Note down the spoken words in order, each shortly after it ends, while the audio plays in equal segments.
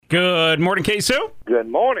Good morning, K-Sue. Good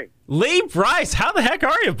morning. Lee, Brice, how the heck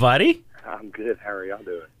are you, buddy? I'm good. How are y'all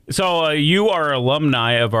doing? So you are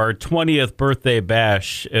alumni of our 20th birthday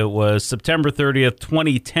bash. It was September 30th,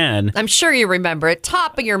 2010. I'm sure you remember it.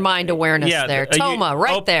 Top of your mind awareness there. Toma,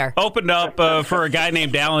 right there. Opened up for a guy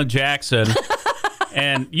named Alan Jackson.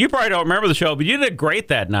 And you probably don't remember the show, but you did great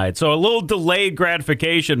that night. So a little delayed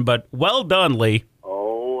gratification, but well done, Lee.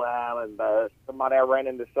 Oh, Alan, somebody I ran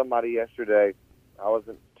into somebody yesterday.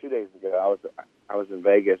 2 days ago. I was in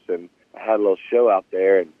Vegas and I had a little show out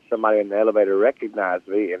there, and somebody in the elevator recognized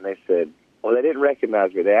me, and they said, "Well, they didn't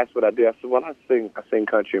recognize me. They asked what I do." I said, "Well, I sing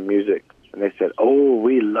country music." And they said, "Oh,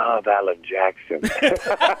 we love Alan Jackson."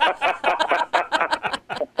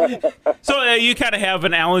 So you kind of have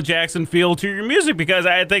an Alan Jackson feel to your music because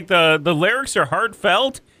I think the lyrics are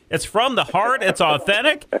heartfelt. It's from the heart. It's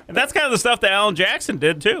authentic. And that's kind of the stuff that Alan Jackson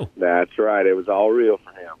did, too. That's right. It was all real for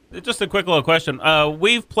him. Just a quick little question.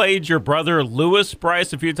 We've played your brother, Lewis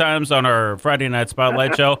Brice, a few times on our Friday Night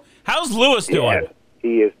Spotlight show. How's Lewis doing? Yeah,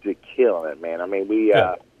 he is killing it, man. I mean, we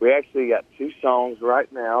actually got 2 songs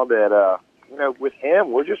right now that, with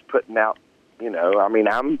him, we're just putting out, I mean,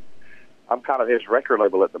 I'm kind of his record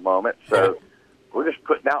label at the moment, so we're just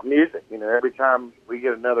putting out music. Every time we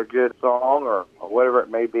get another good song or whatever it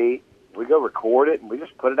may be, we go record it and we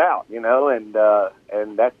just put it out, and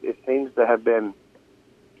that it seems to have been.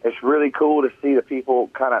 It's really cool to see the people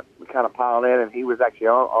kind of piling in. And he was actually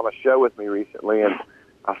on a show with me recently, and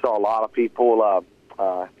I saw a lot of people.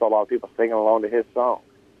 Singing along to his song.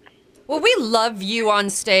 Well, we love you on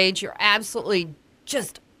stage. You're absolutely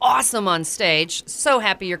just awesome on stage. So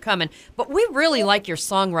happy you're coming. But we really like your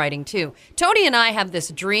songwriting, too. Tony and I have this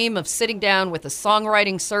dream of sitting down with a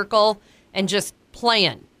songwriting circle and just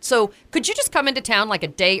playing. So could you just come into town like a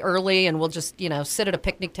day early and we'll just, sit at a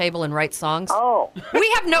picnic table and write songs? Oh.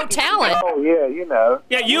 We have no talent. Oh, yeah,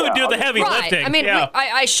 Yeah, you would do the heavy lifting. I mean, yeah.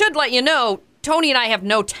 I should let you know, Tony and I have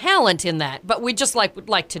no talent in that, but we just would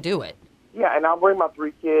like to do it. Yeah, and I'll bring my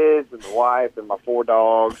 3 kids and my wife and my 4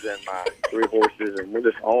 dogs and my 3 horses, and we'll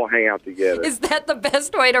just all hang out together. Is that the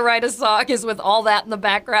best way to write a song, is with all that in the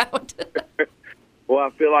background? Well,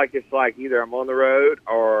 I feel like it's like either I'm on the road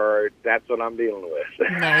or that's what I'm dealing with.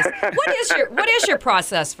 Nice. What is your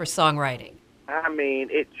process for songwriting? I mean,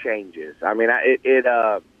 it changes. I mean,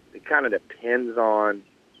 it kind of depends on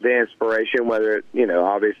the inspiration, whether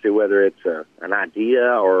obviously whether it's an idea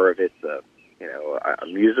or if it's a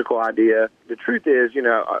musical idea. The truth is,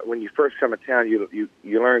 when you first come to town, you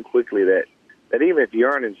learn quickly that even if you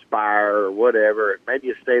aren't inspired or whatever, maybe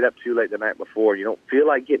you stayed up too late the night before, you don't feel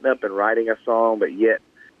like getting up and writing a song, but yet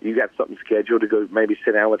you got something scheduled to go maybe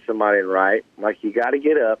sit down with somebody and write. Like, you got to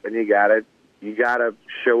get up and you got to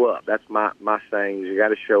show up. That's my saying, is you got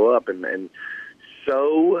to show up. And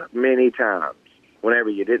so many times, whenever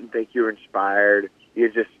you didn't think you were inspired, you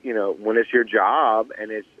just, when it's your job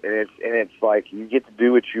and it's like you get to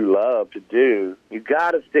do what you love to do, you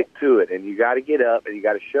got to stick to it, and you got to get up and you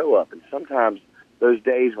got to show up. And sometimes those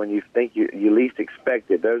days when you think you least expect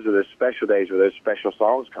it, those are the special days where those special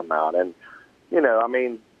songs come out. And,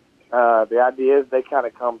 the ideas, they kind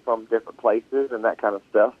of come from different places and that kind of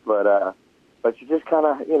stuff, but you just kind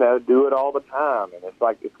of, do it all the time. And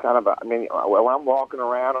it's kind of, when I'm walking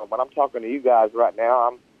around and when I'm talking to you guys right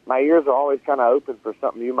now, my ears are always kind of open for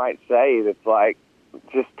something you might say that's like,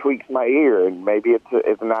 just tweaks my ear. And maybe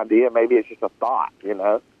it's an idea, maybe it's just a thought,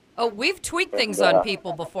 Oh, we've tweaked things on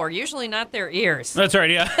people before, usually not their ears. That's right,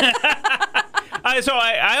 yeah. So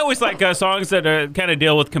I always like songs that kind of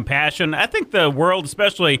deal with compassion. I think the world,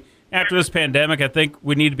 especially after this pandemic, I think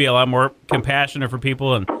we need to be a lot more compassionate for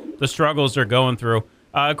people and the struggles they're going through.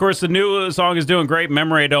 Of course, the new song is doing great,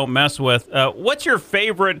 Memory I Don't Mess With. What's your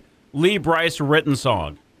favorite Lee Brice written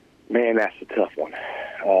song? Man, that's a tough one.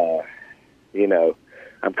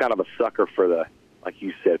 I'm kind of a sucker for like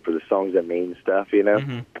you said, for the songs that mean stuff,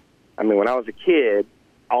 Mm-hmm. I mean, when I was a kid,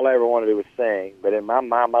 all I ever wanted to do was sing. But in my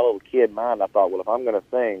mind, my little kid mind, I thought, well, if I'm going to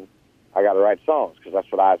sing, I got to write songs, because that's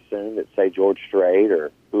what I assumed that, say, George Strait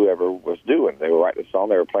or whoever was doing. They were writing the song,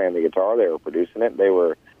 they were playing the guitar, they were producing it,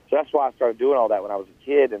 so that's why I started doing all that when I was a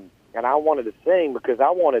kid, and I wanted to sing because I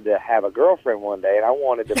wanted to have a girlfriend one day, and I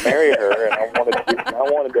wanted to marry her, and I wanted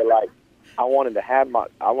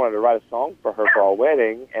to write a song for her for our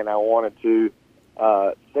wedding, and I wanted to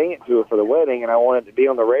sing it to her for the wedding, and I wanted to be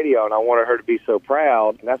on the radio, and I wanted her to be so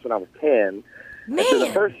proud, and that's when I was 10. Man. And so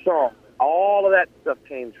the first song, all of that stuff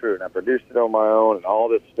came true, and I produced it on my own, and all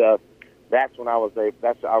this stuff. That's when I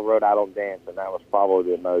wrote I Don't Dance, and that was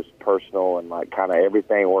probably the most personal, and like kind of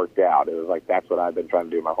everything worked out. It was like, that's what I've been trying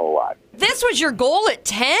to do my whole life. This was your goal at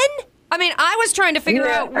 10? I mean, I was trying to figure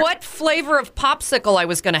out what flavor of popsicle I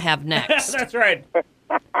was going to have next. That's right.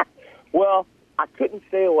 Well, I couldn't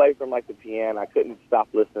stay away from like the piano. I couldn't stop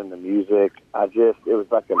listening to music. It was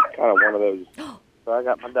like a kind of one of those. So I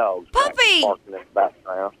got my dogs. Puppy! Barking in the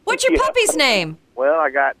background. What's your puppy's name? Well, I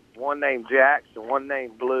got one named Jax and one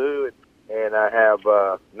named Blue, and I have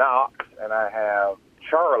Knox, and I have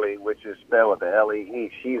Charlie, which is spelled with the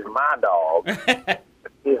L-E-E. She's my dog.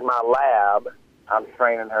 She's my lab. I'm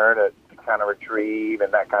training her to kind of retrieve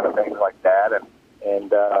and that kind of things like that,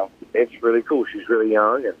 and it's really cool. She's really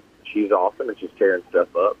young, and she's awesome, and she's tearing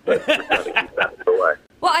stuff up, but we're trying to keep that away.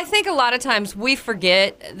 Well, I think a lot of times we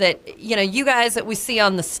forget that, you guys that we see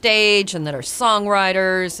on the stage and that are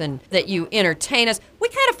songwriters and that you entertain us, we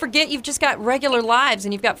kind of forget you've just got regular lives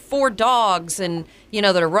and you've got 4 dogs and,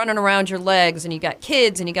 that are running around your legs and you got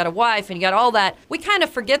kids and you got a wife and you got all that. We kind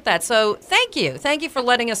of forget that. So thank you. Thank you for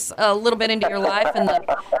letting us a little bit into your life and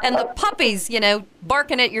the puppies,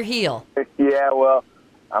 barking at your heel. Yeah, well,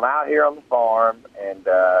 I'm out here on the farm, and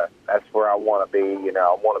that's where I want to be.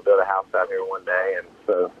 I want to build a house out here one day, and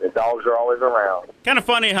so the dogs are always around. Kind of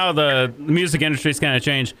funny how the music industry's kind of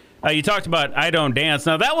changed. You talked about I Don't Dance.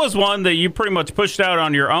 Now, that was one that you pretty much pushed out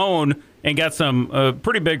on your own and got some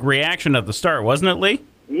pretty big reaction at the start, wasn't it, Lee?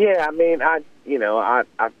 Yeah, I mean,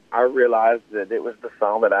 I realized that it was the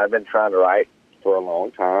song that I've been trying to write for a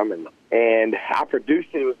long time, and I produced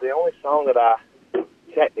it. It was the only song that I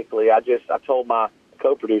told my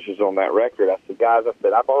co-producers on that record. I said, guys,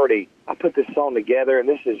 I put this song together, and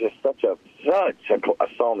this is just such a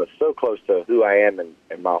song that's so close to who I am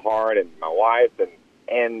and my heart and my wife,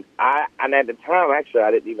 and at the time, actually,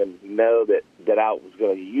 I didn't even know that I was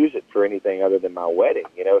going to use it for anything other than my wedding,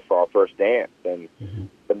 for our first dance. And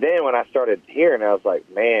but then when I started hearing it, I was like,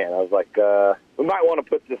 we might want to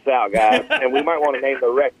put this out, guys, and we might want to name the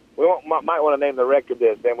record. Might want to name the record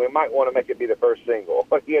this, and we might want to make it be the first single,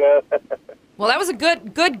 Well, that was a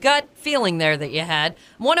good gut feeling there that you had.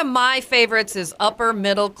 One of my favorites is Upper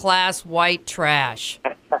Middle Class White Trash.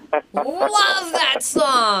 Love that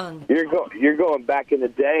song. You're going back in the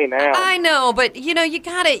day now. I know, but you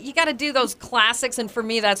gotta do those classics, and for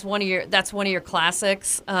me, that's one of your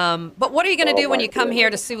classics. But what are you gonna do when you come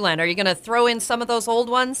here to Siouxland? Are you gonna throw in some of those old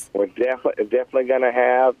ones? We're definitely gonna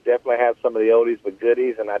have some of the oldies but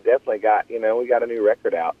goodies, and I definitely got we got a new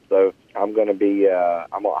record out, so I'm gonna be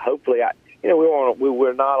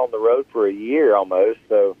we're not on the road for a year almost,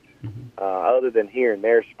 so. Other than here and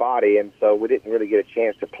there spotty, and so we didn't really get a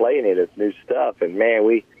chance to play any of this new stuff. And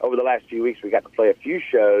man, over the last few weeks we got to play a few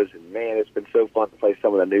shows, and man, it's been so fun to play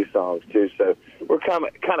some of the new songs too. So we're kind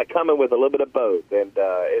of coming with a little bit of both, and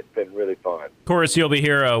it's been really fun. Of course, you'll be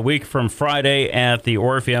here a week from Friday at the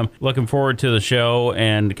Orpheum. Looking forward to the show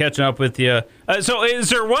and catching up with you. So,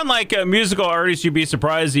 is there one musical artist you'd be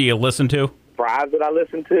surprised that you listen to? Surprised that I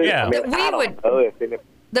listen to? Yeah,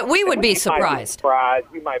 that we would be surprised.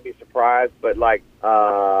 We might be surprised, but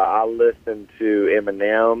I listen to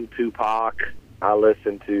Eminem, Tupac. I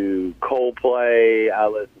listen to Coldplay. I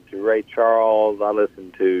listen to Ray Charles. I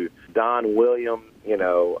listen to Don Williams.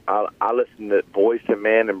 I listen to Boyz II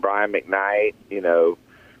Men and Brian McKnight.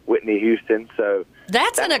 Whitney Houston. So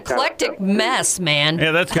that's an eclectic mess, man.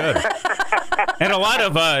 Yeah, that's good. And a lot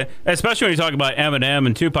of, especially when you talk about Eminem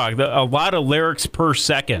and Tupac, a lot of lyrics per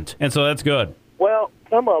second, and so that's good. Well,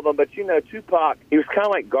 some of them, but Tupac, he was kind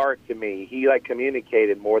of like Garth to me. He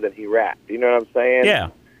communicated more than he rapped. You know what I'm saying? Yeah.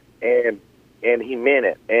 And he meant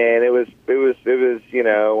it. And it was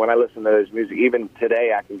when I listen to those music, even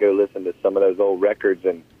today I can go listen to some of those old records,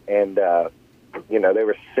 and they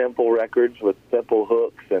were simple records with simple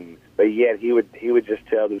hooks, but yet he would just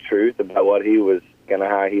tell the truth about what he was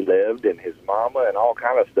how he lived and his mama and all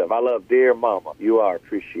kind of stuff. I love Dear Mama, You Are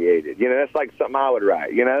Appreciated. That's like something I would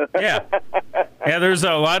write, Yeah. Yeah, there's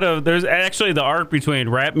actually the arc between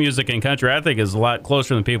rap music and country, I think, is a lot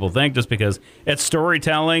closer than people think, just because it's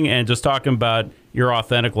storytelling and just talking about your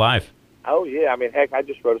authentic life. Oh yeah, I mean, heck, I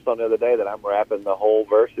just wrote a song the other day that I'm rapping the whole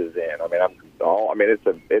verses in. I mean,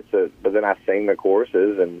 but then I sing the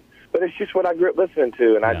choruses, but it's just what I grew up listening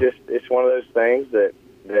to, and it's one of those things that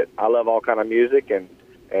I love all kind of music, and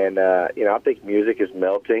I think music is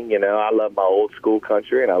melting. I love my old school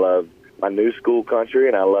country, and I love my new school country,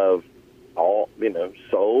 and I love all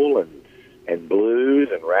soul and blues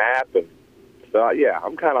and rap, and so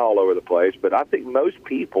I'm kind of all over the place. But I think most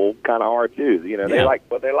people kind of are too. They like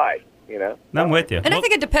what they like. I'm with you. And I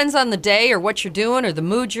think it depends on the day or what you're doing or the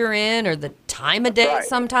mood you're in or the time of day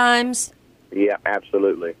sometimes. Yeah,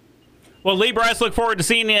 absolutely. Well, Lee, Brice, look forward to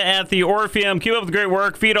seeing you at the Orpheum. Keep up the great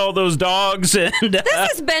work. Feed all those dogs. And This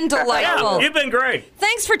has been delightful. you've been great.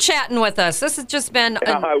 Thanks for chatting with us. This has just been...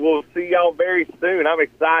 I will see y'all very soon. I'm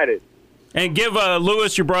excited. And give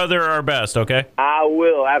Lewis, your brother, our best, okay? I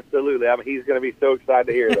will, absolutely. He's going to be so excited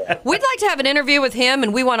to hear that. We'd like to have an interview with him,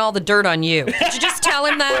 and we want all the dirt on you. Could you just tell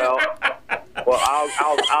him that? Well,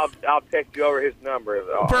 I'll text you over his number.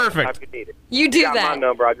 Perfect. If you need it. You do got that. my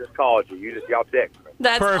number. I just called you. Y'all text me.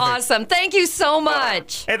 That's Perfect. awesome. Thank you so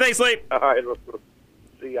much. Hey, thanks, Lee. All right,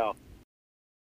 see y'all.